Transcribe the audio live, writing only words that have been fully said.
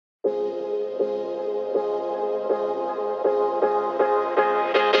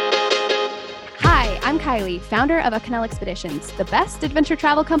I'm Kylie, founder of Acanel Expeditions, the best adventure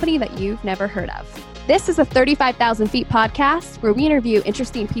travel company that you've never heard of. This is a 35,000 Feet podcast where we interview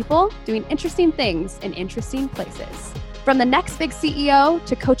interesting people doing interesting things in interesting places. From the next big CEO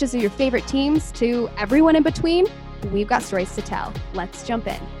to coaches of your favorite teams to everyone in between, we've got stories to tell. Let's jump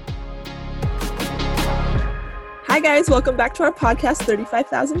in. Hi guys, welcome back to our podcast,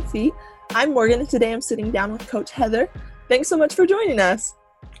 35,000 Feet. I'm Morgan, and today I'm sitting down with Coach Heather. Thanks so much for joining us.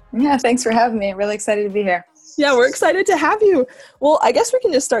 Yeah, thanks for having me. Really excited to be here. Yeah, we're excited to have you. Well, I guess we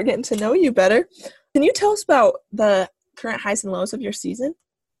can just start getting to know you better. Can you tell us about the current highs and lows of your season?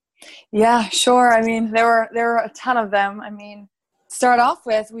 Yeah, sure. I mean, there were a ton of them. I mean, start off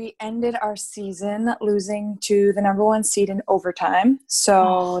with, we ended our season losing to the number one seed in overtime.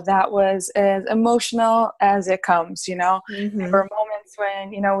 So that was as emotional as it comes, you know. Mm-hmm. There were moments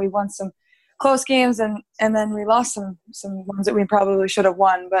when, you know, we won some close games and then we lost some ones that we probably should have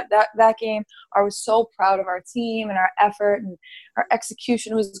won. But that game, I was so proud of our team and our effort, and our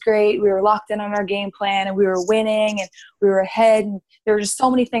execution was great. We were locked in on our game plan, and we were winning, and we were ahead. And there were just so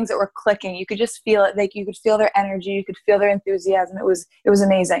many things that were clicking. You could just feel it. Like, you could feel their energy. You could feel their enthusiasm. It was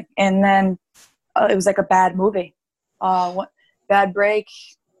amazing. And then it was like a bad movie. Bad break,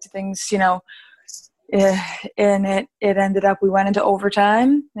 things, you know. And it ended up, we went into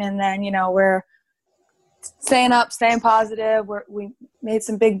overtime, and then, you know, we're staying positive. We made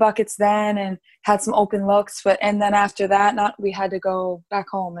some big buckets then and had some open looks, and then after that, we had to go back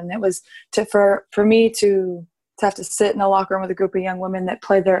home. And it was for me to have to sit in a locker room with a group of young women that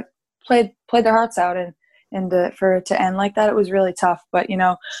played their hearts out, and for it to end like that, it was really tough. But, you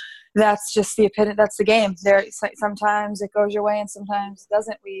know, that's just that's the game. There, sometimes it goes your way and sometimes it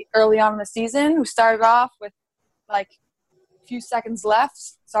doesn't. Early on in the season, we started off with like a few seconds left.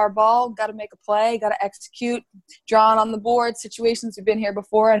 It's our ball. Got to make a play. Got to execute. Drawn on the board. Situations we've been here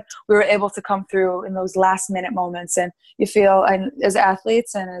before, and we were able to come through in those last minute moments. And you feel, and as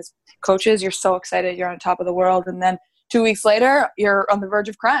athletes and as coaches, you're so excited. You're on top of the world, and then 2 weeks later, you're on the verge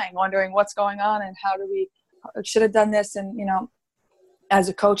of crying, wondering what's going on and how do we should have done this. And, you know, as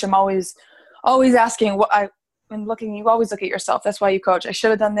a coach, I'm always asking you always look at yourself. That's why you coach. I should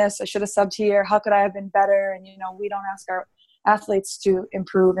have done this. I should have subbed here. How could I have been better? And, you know, we don't ask our athletes to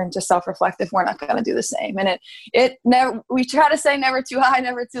improve and to self-reflect if we're not going to do the same. And it never, we try to say never too high,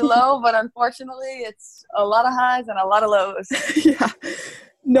 never too low, but unfortunately it's a lot of highs and a lot of lows. Yeah,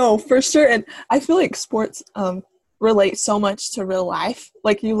 no, for sure. And I feel like sports, relate so much to real life.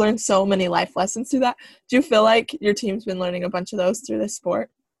 Like, you learn so many life lessons through that. Do you feel like your team's been learning a bunch of those through this sport?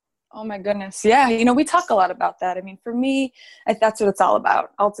 Oh my goodness. Yeah. You know, we talk a lot about that. I mean, for me, that's what it's all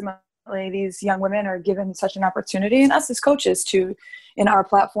about. Ultimately, these young women are given such an opportunity, and us as coaches too, in our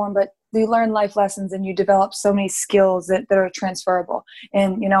platform, but you learn life lessons and you develop so many skills that are transferable.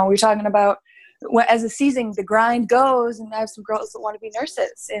 And, you know, we're talking about, as the season, the grind goes, and I have some girls that want to be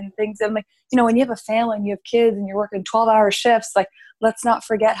nurses and things. I'm like, you know, when you have a family and you have kids and you're working 12-hour shifts, like, let's not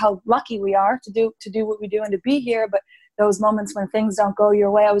forget how lucky we are to do what we do and to be here. But those moments when things don't go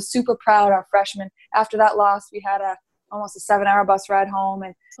your way, I was super proud. Our freshmen, after that loss, we had almost a 7-hour bus ride home,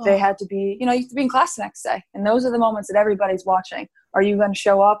 and they had to be, you know, you have to be in class the next day. And those are the moments that everybody's watching. Are you going to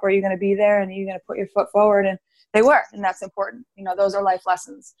show up? Are you going to be there? And are you going to put your foot forward? And they were, and that's important. You know, those are life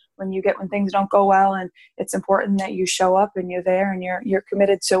lessons when things don't go well, and it's important that you show up and you're there and you're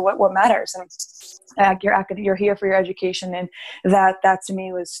committed to what matters. And you're here for your education, and that to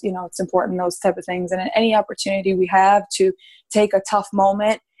me was, you know, it's important, those type of things. And any opportunity we have to take a tough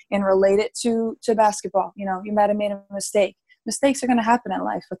moment and relate it to basketball, you know, you might have made a mistake. Mistakes are going to happen in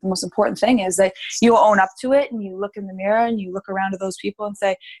life, but the most important thing is that you own up to it, and you look in the mirror and you look around at those people and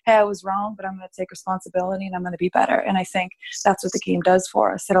say, hey, I was wrong, but I'm going to take responsibility and I'm going to be better. And I think that's what the game does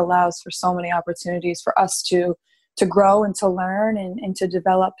for us. It allows for so many opportunities for us to grow and to learn and to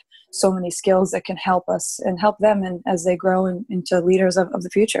develop so many skills that can help us and help them as they grow into leaders of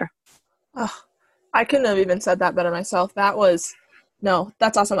the future. Oh, I couldn't have even said that better myself. That's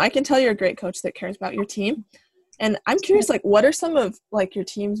awesome. I can tell you're a great coach that cares about your team. And I'm curious, like, what are some of, like, your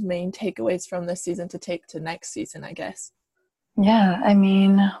team's main takeaways from this season to take to next season, I guess? Yeah, I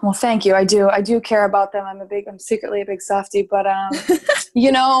mean, well, thank you. I do care about them. I'm secretly a big softie, but,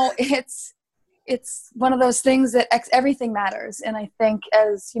 you know, it's one of those things that everything matters. And I think,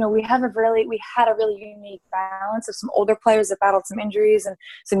 as you know, we had a really unique balance of some older players that battled some injuries and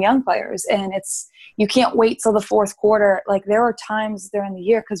some young players. And you can't wait till the fourth quarter. Like, there were times during the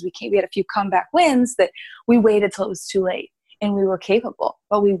year, because we had a few comeback wins, that we waited till it was too late, and we were capable,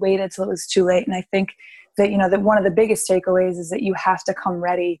 but we waited till it was too late. And I think that, you know, that one of the biggest takeaways is that you have to come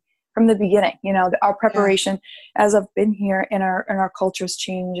ready from the beginning. You know, our preparation as I've been here and our culture is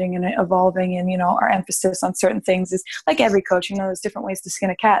changing and evolving, and, you know, our emphasis on certain things is like every coach, you know, there's different ways to skin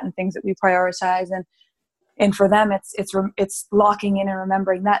a cat and things that we prioritize. And for them, it's locking in and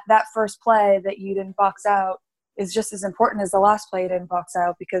remembering that first play that you didn't box out is just as important as the last play you didn't box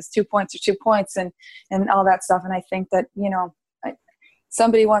out, because 2 points are 2 points and all that stuff. And I think that, you know,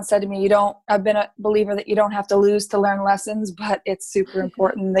 somebody once said to me, I've been a believer that you don't have to lose to learn lessons, but it's super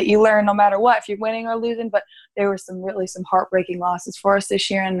important that you learn no matter what, if you're winning or losing. But there were some heartbreaking losses for us this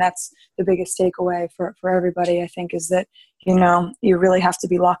year. And that's the biggest takeaway for everybody, I think, is that, you know, you really have to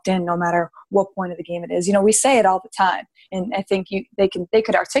be locked in no matter what point of the game it is. You know, we say it all the time, and I think they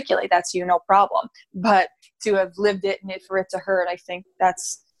could articulate that to you, no problem. But to have lived it and for it to hurt, I think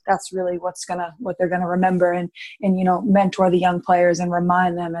that's really what they're gonna remember, and you know, mentor the young players and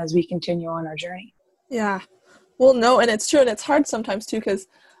remind them as we continue on our journey. Yeah, well, no, and it's true, and it's hard sometimes too, because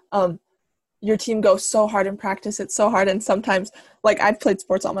your team goes so hard in practice. It's so hard, and sometimes, like, I've played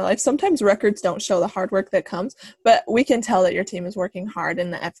sports all my life, sometimes records don't show the hard work that comes, but we can tell that your team is working hard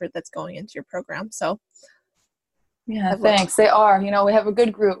and the effort that's going into your program. So yeah, thanks. They are. You know, we have a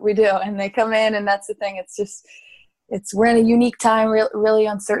good group. We do, and they come in, and that's the thing. It's just. We're in a unique time, really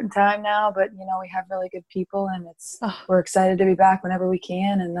uncertain time now, but, you know, we have really good people, and we're excited to be back whenever we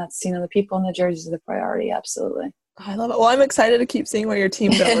can. And that's, you know, the people in the jerseys are the priority. Absolutely. I love it. Well, I'm excited to keep seeing where your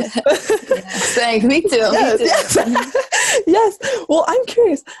team goes. Yes, thanks. Me too. Yes. Me too. Yes. Well, I'm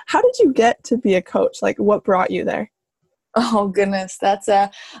curious, how did you get to be a coach? Like, what brought you there? Oh, goodness.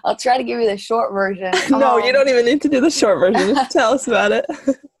 I'll try to give you the short version. No, you don't even need to do the short version. Just tell us about it.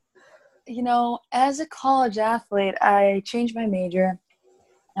 You know, as a college athlete, I changed my major.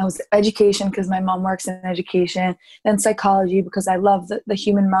 I was education because my mom works in education, then psychology because I love the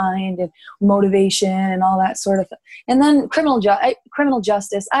human mind and motivation and all that sort of thing. And then criminal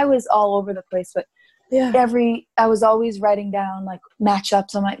justice. I was all over the place, but I was always writing down like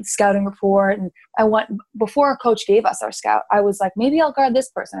matchups on my scouting report. And before our coach gave us our scout, I was like, maybe I'll guard this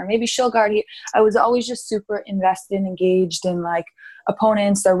person or maybe she'll guard you. I was always just super invested and engaged in like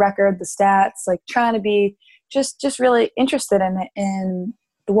opponents, their record, the stats, like trying to be just really interested in it. And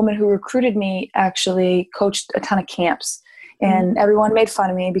the woman who recruited me actually coached a ton of camps, and everyone made fun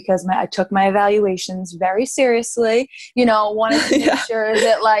of me because I took my evaluations very seriously, you know, wanted to make sure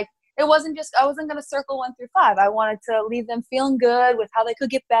that like, it wasn't just, I wasn't going to circle 1 through 5. I wanted to leave them feeling good with how they could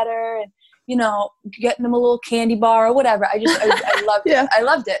get better and, you know, getting them a little candy bar or whatever. I loved it. I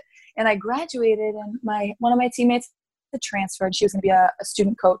loved it. And I graduated, and one of my teammates transferred. She was going to be a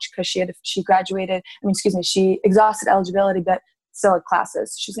student coach because she exhausted eligibility, but still had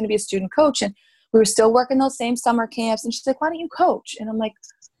classes. She's going to be a student coach, and we were still working those same summer camps. And she's like, "Why don't you coach?" And I'm like,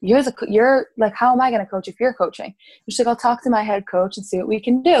 "You're like, how am I going to coach if you're coaching?" And she's like, "I'll talk to my head coach and see what we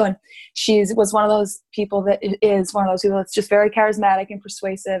can do." And she was one of those people that's just very charismatic and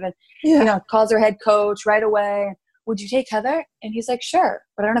persuasive, and you know, calls her head coach right away. "Would you take Heather?" And he's like, "Sure,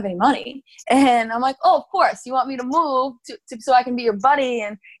 but I don't have any money." And I'm like, "Oh, of course. You want me to move so I can be your buddy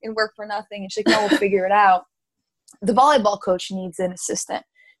and work for nothing?" And she's like, "No, we'll figure it out. The volleyball coach needs an assistant."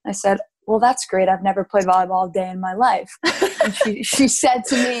 And I said, "Well, that's great. I've never played volleyball a day in my life." And she said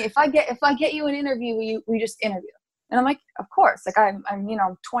to me, if I get you an interview, we just interview." And I'm like, "Of course." Like I'm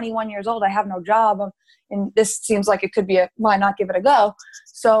 21 years old. I have no job. And this seems like it could be why not give it a go?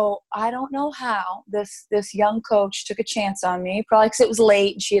 So I don't know how this young coach took a chance on me, probably because it was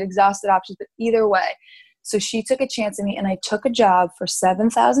late and she had exhausted options, but either way. So she took a chance on me, and I took a job for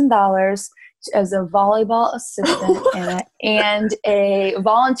 $7,000 as a volleyball assistant and a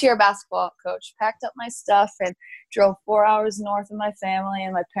volunteer basketball coach. Packed up my stuff and drove 4 hours north of my family,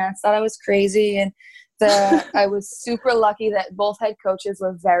 and my parents thought I was crazy. And I was super lucky that both head coaches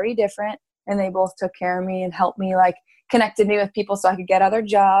were very different, and they both took care of me and helped me, like connected me with people so I could get other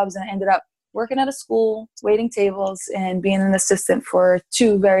jobs. And I ended up working at a school, waiting tables, and being an assistant for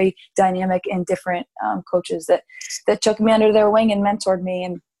 2 very dynamic and different coaches that took me under their wing and mentored me.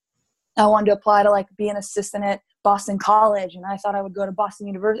 And I wanted to apply to like be an assistant at Boston College, and I thought I would go to Boston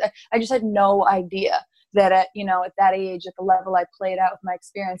University. I just had no idea that at that age, at the level I played out with my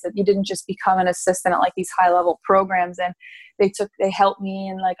experience, that you didn't just become an assistant at like these high level programs. And they helped me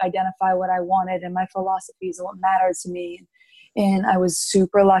and like identify what I wanted and my philosophies and what mattered to me. And I was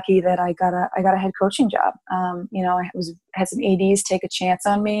super lucky that I got a head coaching job. I had some ADs take a chance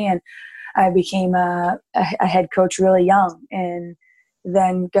on me, and I became a head coach really young, and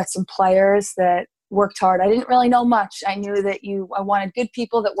then got some players that worked hard. I didn't really know much. I knew that I wanted good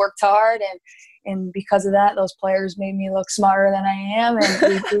people that worked hard, and because of that, those players made me look smarter than I am,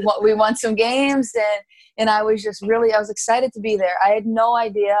 and we won some games, and I was excited to be there. I had no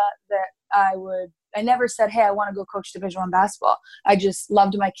idea that I never said, hey, I want to go coach Division I basketball. I just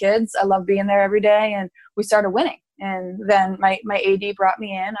loved my kids. I loved being there every day, and we started winning. And then my AD brought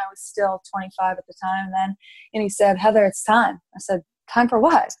me in. I was still 25 at the time then, and he said, Heather, it's time. I said, time for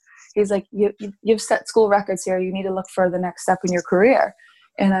what? He's like, you've set school records here. You need to look for the next step in your career.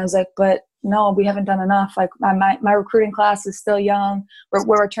 And I was like, but no, we haven't done enough. Like my recruiting class is still young.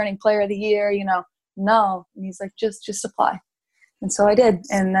 We're returning player of the year, no. And he's like, just apply. And so I did.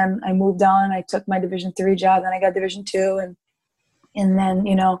 And then I moved on. I took my Division III job. Then I got Division II. And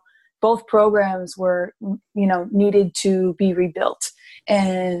then, both programs were, needed to be rebuilt.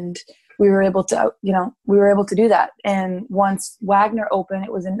 And we were able to do that. And once Wagner opened,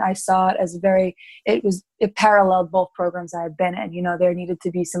 I saw it as it paralleled both programs I had been in. There needed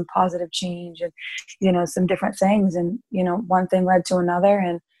to be some positive change and, some different things. And, one thing led to another.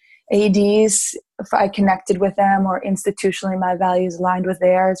 And ADs, if I connected with them, or institutionally my values aligned with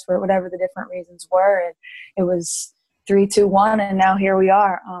theirs for whatever the different reasons were. And it was 3, 2, 1, and now here we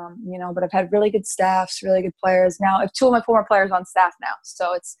are. But I've had really good staffs, really good players. Now I have 2 of my former players on staff now,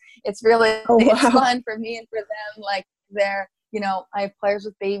 so it's really it's fun for me and for them. Like they're, I have players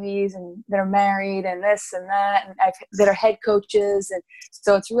with babies and that are married and this and that, and that are head coaches, and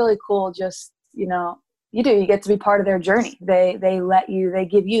so it's really cool. Just you get to be part of their journey. They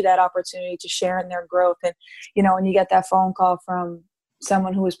give you that opportunity to share in their growth, and when you get that phone call from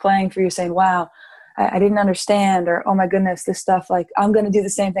someone who was playing for you saying, "Wow, I didn't understand," or, "Oh my goodness, this stuff, like I'm going to do the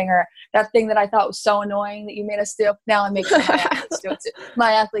same thing," or "That thing that I thought was so annoying that you made us do, now I'm making my athletes do it too."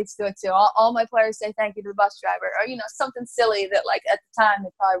 My athletes do it too. All my players say thank you to the bus driver, or, something silly that like at the time they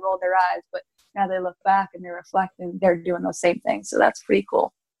probably rolled their eyes, but now they look back and they reflect and they're doing those same things. So that's pretty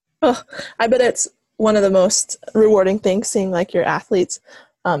cool. Oh, I bet it's one of the most rewarding things seeing like your athletes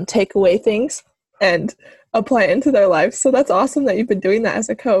take away things and apply it into their lives. So that's awesome that you've been doing that as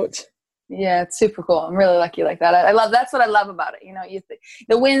a coach. Yeah, it's super cool. I'm really lucky like that. That's what I love about it.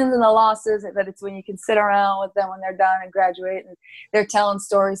 The wins and the losses, that it's when you can sit around with them when they're done and graduate, and they're telling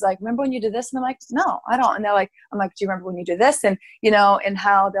stories like, "Remember when you did this?" And I'm like, "No, I don't." And I'm like, "Do you remember when you did this?" And, and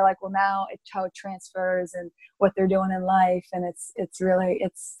how they're like, "Well, now it's how it transfers and what they're doing in life." And it's really,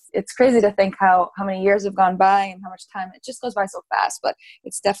 it's crazy to think how many years have gone by and how much time, it just goes by so fast, but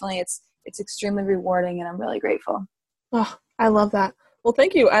it's definitely, it's extremely rewarding, and I'm really grateful. Oh, I love that. Well,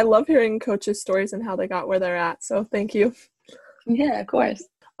 thank you. I love hearing coaches' stories and how they got where they're at. So thank you. Yeah, of course.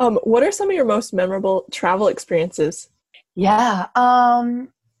 What are some of your most memorable travel experiences? Yeah.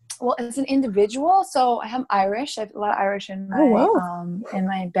 Well, as an individual, so I'm Irish. I have a lot of Irish in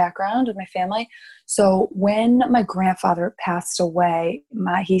my background with my family. So when my grandfather passed away,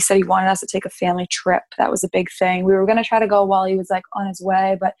 he said he wanted us to take a family trip. That was a big thing. We were going to try to go while he was like on his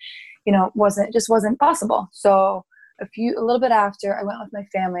way, but it just wasn't possible. So a little bit after, I went with my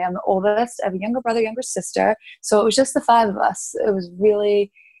family. I'm the oldest. I have a younger brother, younger sister. So it was just the 5 of us. I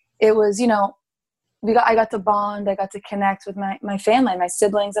got to bond. I got to connect with my family, my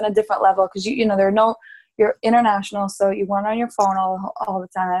siblings on a different level. Cause you're international. So you weren't on your phone all the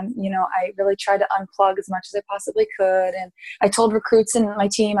time. I really tried to unplug as much as I possibly could. And I told recruits in my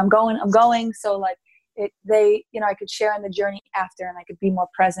team, I'm going. So like I could share in the journey after, and I could be more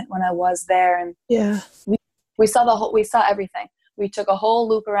present when I was there. And yeah, we saw everything. We took a whole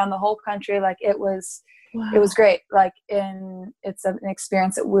loop around the whole country. Like it was great. Like it's an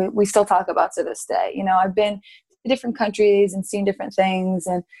experience that we still talk about to this day. I've been to different countries and seen different things,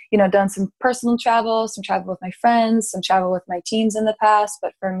 and, done some personal travel, some travel with my friends, some travel with my teams in the past.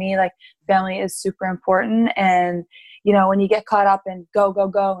 But for me, like family is super important. And, when you get caught up in go,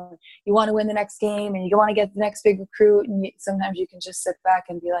 and you want to win the next game and you want to get the next big recruit, and sometimes you can just sit back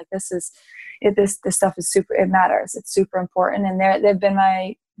and be like, this stuff is super, it matters. It's super important. And they've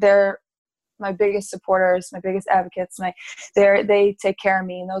been they're my biggest supporters, my biggest advocates. They take care of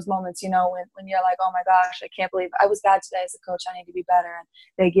me in those moments, when you're like, oh my gosh, I can't believe I was bad today as a coach. I need to be better. And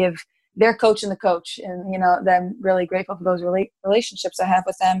they give their coach and the coach, and, I'm really grateful for those relationships I have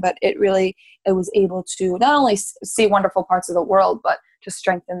with them. But it was able to not only see wonderful parts of the world, but to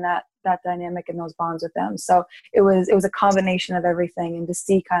strengthen that dynamic and those bonds with them. So it was a combination of everything, and to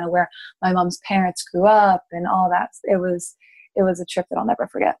see kind of where my mom's parents grew up and all that. It was a trip that I'll never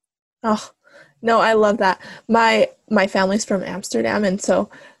forget. Oh, no, I love that. My family's from Amsterdam, and so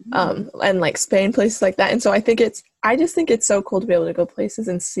and like Spain, places like that. And so I just think it's so cool to be able to go places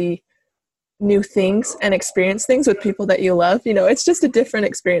and see new things and experience things with people that you love. It's just a different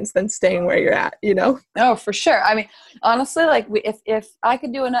experience than staying where you're at, Oh, for sure. I mean, honestly, like if I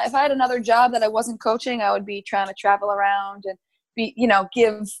could if I had another job that I wasn't coaching, I would be trying to travel around and be,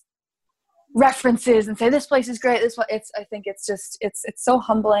 give references and say this place is great. I think it's so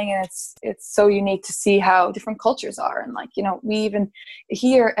humbling, and it's so unique to see how different cultures are. And we even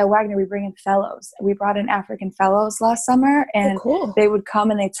here at Wagner, we bring in fellows. We brought in African fellows last summer, and cool. They would come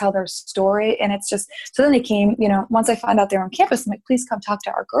and they tell their story. And it's just, so then they came, once I found out they're on campus, I'm like, please come talk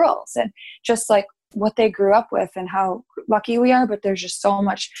to our girls, and just like what they grew up with and how lucky we are. But there's just so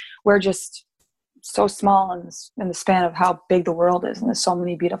much, we're just so small in the span of how big the world is, and there's so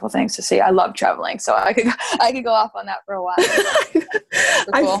many beautiful things to see. I love traveling, so I could go off on that for a while. Cool.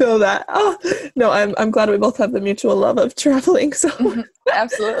 I feel that. Oh no, I'm glad we both have the mutual love of traveling. So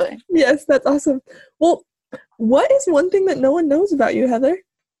absolutely, yes, that's awesome. Well, what is one thing that no one knows about you, Heather?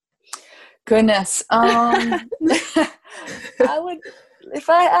 Goodness, I guess I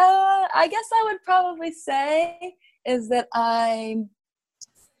would probably say is that I'm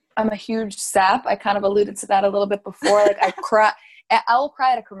a huge sap. I kind of alluded to that a little bit before. Like I'll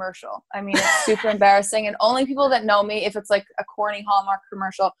cry at a commercial. I mean, it's super embarrassing. And only people that know me, if it's like a corny Hallmark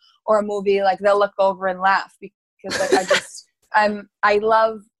commercial or a movie, like they'll look over and laugh, because like I'm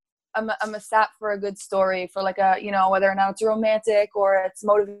a sap for a good story, for like a, whether or not it's romantic or it's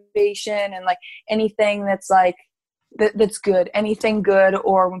motivation, and like anything that's like, that's good, anything good,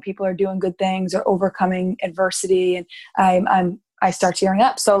 or when people are doing good things or overcoming adversity, and I start tearing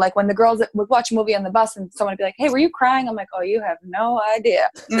up. So like when the girls would watch a movie on the bus and someone would be like, hey, were you crying? I'm like, oh, you have no idea.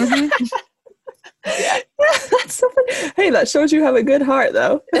 Mm-hmm. Yeah, that's so funny. Hey, that shows you have a good heart,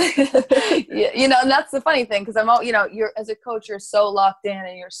 though. Yeah, and that's the funny thing, because I'm all, you're, as a coach, you're so locked in,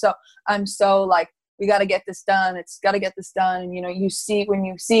 and I'm so like, we got to get this done. It's got to get this done. And, when you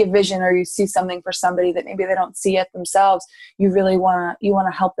see a vision, or you see something for somebody that maybe they don't see it themselves, you really want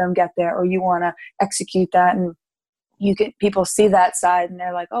to help them get there, or you want to execute that. And people see that side, and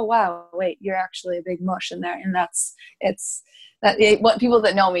they're like, oh wow, wait, you're actually a big mush in there. And what people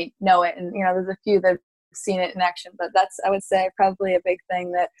that know me know it. And there's a few that have seen it in action, but that's, I would say, probably a big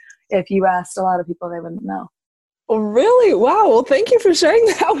thing that if you asked a lot of people, they wouldn't know. Oh, really? Wow. Well, thank you for sharing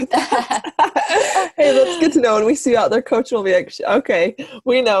that with us. Hey, that's good to know. When we see you out there, coach will be like, okay,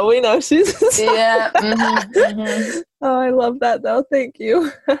 we know she's yeah. Mm-hmm, mm-hmm. Oh, I love that though. Thank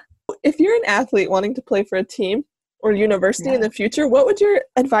you. If you're an athlete wanting to play for a team or university in the future, what would your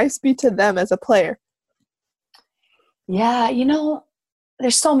advice be to them as a player? Yeah,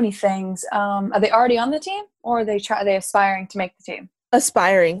 there's so many things. Are they already on the team, or are they aspiring to make the team?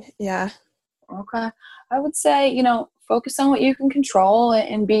 Aspiring, yeah. Okay. I would say, focus on what you can control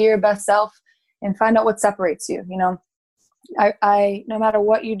and be your best self, and find out what separates you. I no matter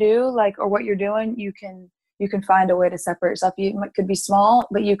what you do, like, or what you're doing, you can find a way to separate yourself. You could be small,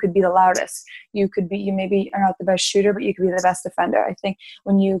 but you could be the loudest. You maybe are not the best shooter, but you could be the best defender. I think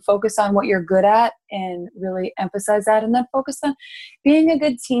when you focus on what you're good at and really emphasize that, and then focus on being a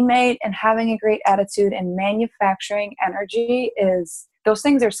good teammate and having a great attitude and manufacturing energy, those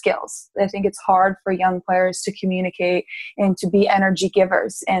things are skills. I think it's hard for young players to communicate and to be energy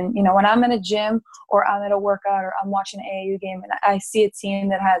givers. And, when I'm in a gym, or I'm at a workout, or I'm watching an AAU game, and I see a team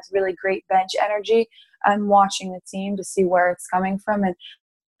that has really great bench energy, I'm watching the team to see where it's coming from. And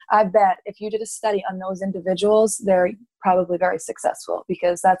I bet if you did a study on those individuals, they're probably very successful,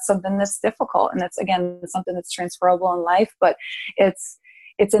 because that's something that's difficult. And that's, again, something that's transferable in life, but it's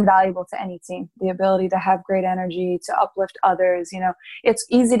invaluable to any team. The ability to have great energy, to uplift others. It's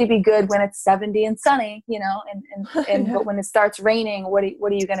easy to be good when it's 70 and sunny, and but when it starts raining, what are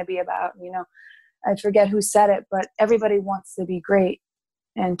you going to be about? I forget who said it, but everybody wants to be great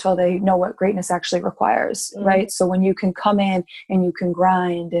until they know what greatness actually requires, right? So when you can come in and you can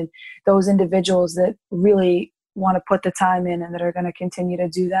grind, and those individuals that really want to put the time in and that are going to continue to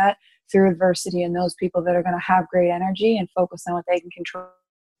do that through adversity, and those people that are going to have great energy and focus on what they can control,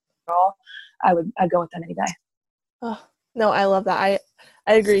 I'd go with them any day. Oh, no, I love that. I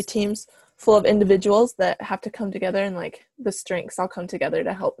agree. Teams full of individuals that have to come together, and like the strengths all come together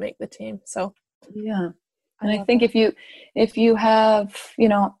to help make the team. So yeah. And I think if you have,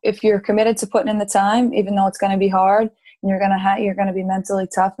 if you're committed to putting in the time, even though it's going to be hard, and you're going to be mentally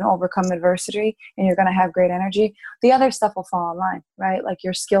tough and overcome adversity, and you're going to have great energy, the other stuff will fall in line, right? Like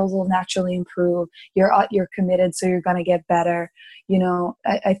your skills will naturally improve. You're committed, so you're going to get better.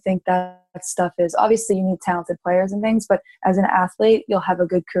 I think that stuff is, obviously you need talented players and things, but as an athlete, you'll have a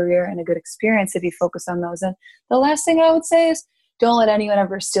good career and a good experience if you focus on those. And the last thing I would say is, don't let anyone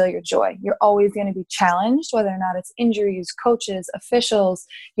ever steal your joy. You're always going to be challenged, whether or not it's injuries, coaches, officials,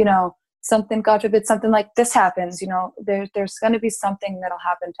 something, God forbid, something like this happens, there's going to be something that'll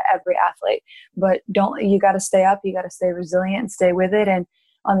happen to every athlete, but you got to stay up, you got to stay resilient and stay with it. And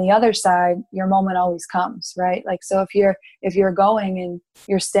on the other side, your moment always comes, right? Like, so if you're going and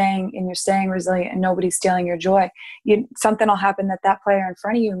you're staying resilient and nobody's stealing your joy, something will happen that player in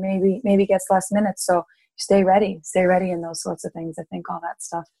front of you maybe gets less minutes. So stay ready in those sorts of things. I think all that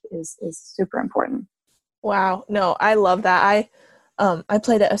stuff is super important. Wow. No, I love that. I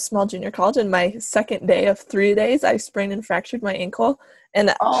played at a small junior college, and my second day of 3 days, I sprained and fractured my ankle.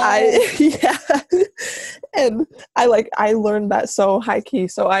 And I learned that so high key.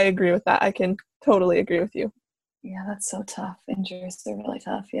 So I agree with that. I can totally agree with you. Yeah, that's so tough. Injuries are really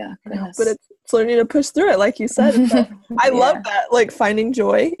tough. Yeah. Goodness. But it's learning to push through it, like you said. I love that, like finding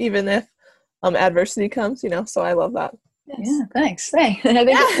joy, even if adversity comes, so I love that. Yes. Yeah, thanks. I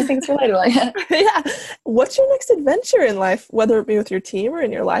think it's relatable. Yeah. What's your next adventure in life, whether it be with your team or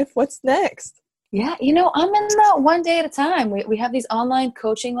in your life? What's next? Yeah, I'm in the one day at a time. We have these online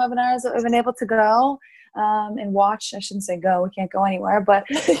coaching webinars that we've been able to go and watch. I shouldn't say go. We can't go anywhere, but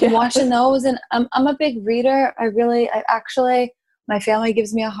I'm watching those. And I'm a big reader. My family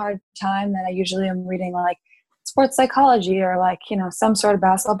gives me a hard time that I usually am reading like sports psychology or like, some sort of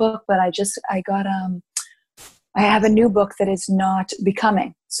basketball book. But I have a new book that is not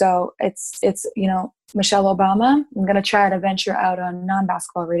Becoming. So it's Michelle Obama. I'm going to try to venture out on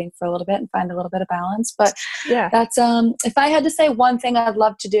non-basketball reading for a little bit and find a little bit of balance. But that's if I had to say one thing I'd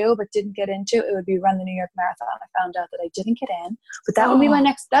love to do but didn't get into, it would be run the New York Marathon. I found out that I didn't get in, but that would be my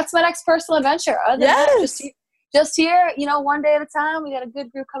next personal adventure. Other than that, just here, one day at a time. We got a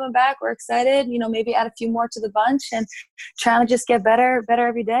good group coming back. We're excited, maybe add a few more to the bunch and trying to just get better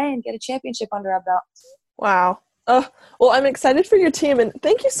every day and get a championship under our belt. Wow. Oh, well, I'm excited for your team, and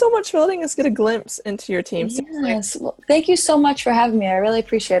thank you so much for letting us get a glimpse into your team. Yes. Well, thank you so much for having me. I really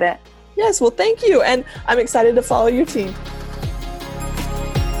appreciate it. Yes, well, thank you, and I'm excited to follow your team.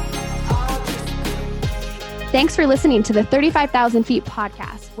 Thanks for listening to the 35,000 Feet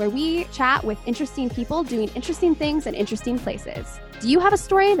podcast, where we chat with interesting people doing interesting things in interesting places. Do you have a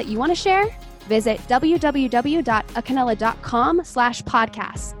story that you want to share? Visit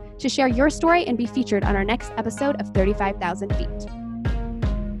www.acanela.com/podcast to share your story and be featured on our next episode of 35,000 Feet.